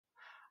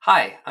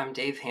Hi, I'm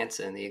Dave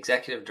Hansen, the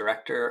Executive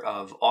Director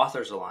of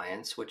Authors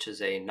Alliance, which is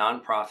a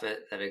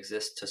nonprofit that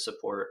exists to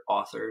support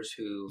authors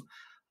who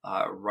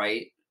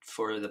write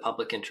for the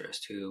public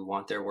interest, who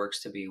want their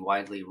works to be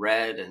widely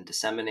read and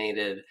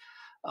disseminated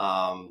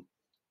um,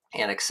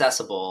 and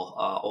accessible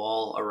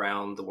all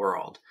around the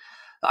world.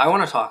 I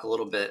want to talk a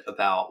little bit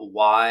about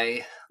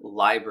why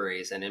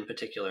libraries, and in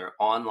particular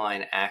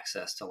online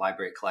access to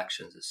library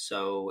collections, is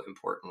so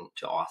important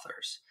to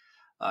authors.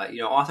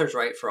 Authors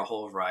write for a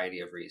whole variety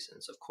of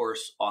reasons. Of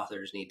course,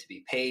 authors need to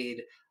be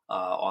paid,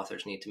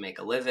 authors need to make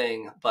a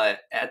living, but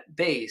at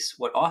base,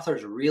 what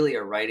authors really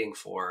are writing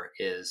for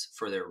is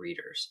for their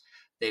readers.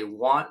 They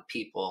want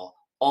people,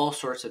 all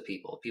sorts of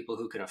people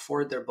who can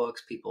afford their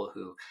books, people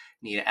who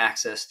need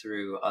access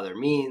through other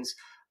means,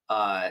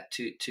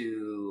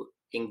 to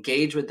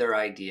engage with their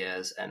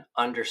ideas and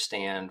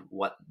understand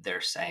what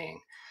they're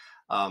saying.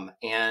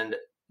 And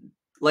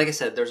like I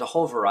said, there's a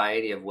whole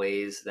variety of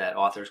ways that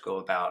authors go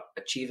about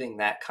achieving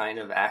that kind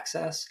of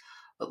access.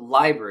 But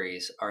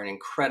libraries are an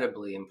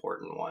incredibly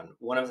important one.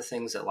 One of the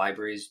things that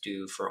libraries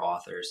do for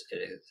authors,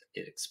 it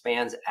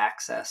expands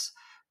access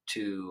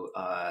to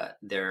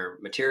their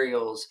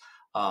materials.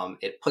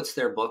 It puts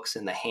their books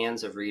in the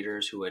hands of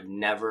readers who would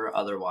never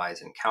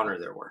otherwise encounter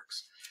their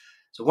works.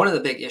 So one of the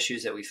big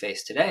issues that we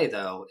face today,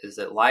 though, is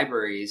that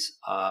libraries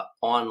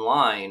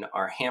online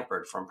are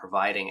hampered from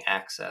providing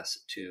access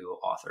to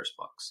authors'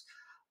 books.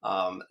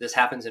 This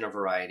happens in a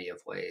variety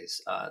of ways.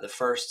 The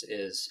first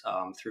is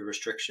through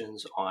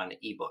restrictions on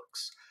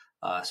ebooks.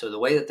 So the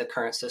way that the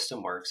current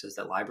system works is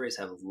that libraries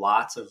have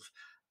lots of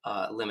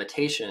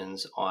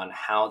limitations on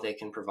how they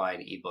can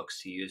provide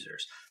ebooks to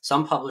users.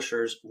 Some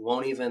publishers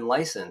won't even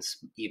license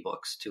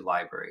ebooks to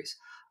libraries.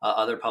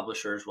 Other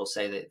publishers will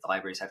say that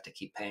libraries have to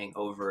keep paying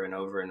over and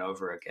over and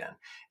over again.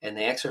 And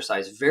they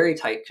exercise very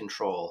tight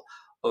control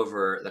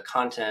over the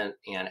content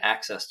and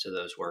access to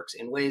those works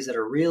in ways that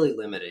are really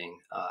limiting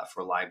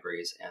for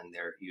libraries and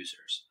their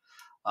users.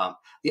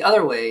 The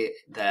other way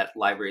that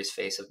libraries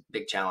face a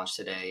big challenge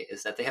today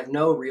is that they have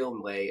no real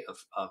way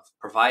of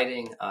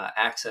providing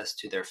access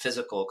to their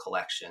physical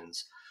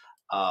collections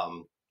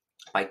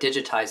by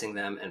digitizing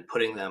them and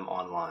putting them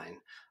online.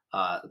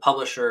 The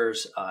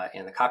publishers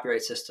and the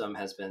copyright system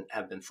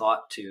have been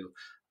thought to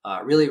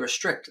really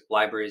restrict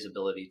libraries'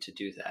 ability to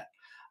do that.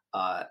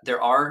 There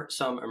are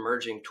some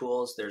emerging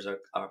tools. There's a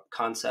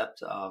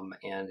concept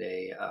and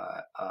a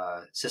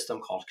system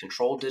called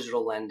controlled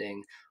digital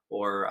lending,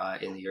 or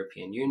in the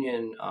European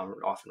Union,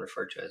 often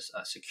referred to as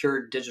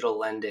secured digital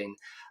lending,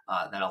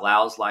 that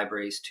allows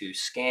libraries to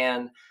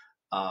scan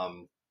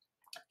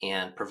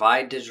and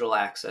provide digital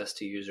access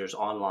to users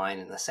online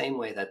in the same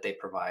way that they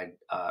provide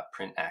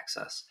print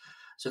access.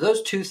 So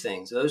those two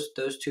things,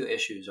 those two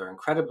issues are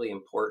incredibly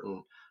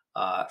important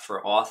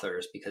for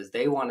authors because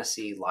they want to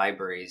see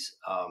libraries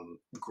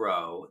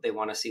grow. They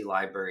want to see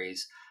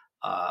libraries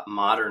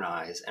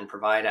modernize and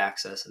provide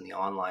access in the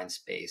online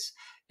space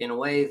in a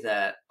way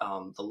that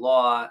the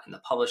law and the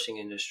publishing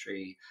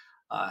industry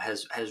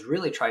has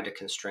really tried to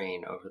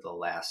constrain over the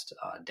last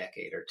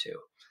decade or two.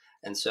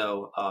 And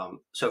so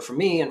for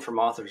me and from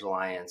Authors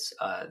Alliance,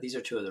 these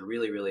are two of the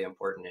really, really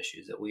important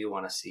issues that we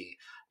want to see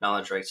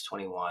Knowledge Rights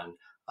 21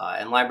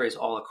 and libraries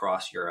all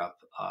across Europe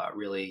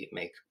really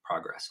make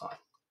progress on.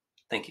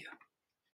 Thank you.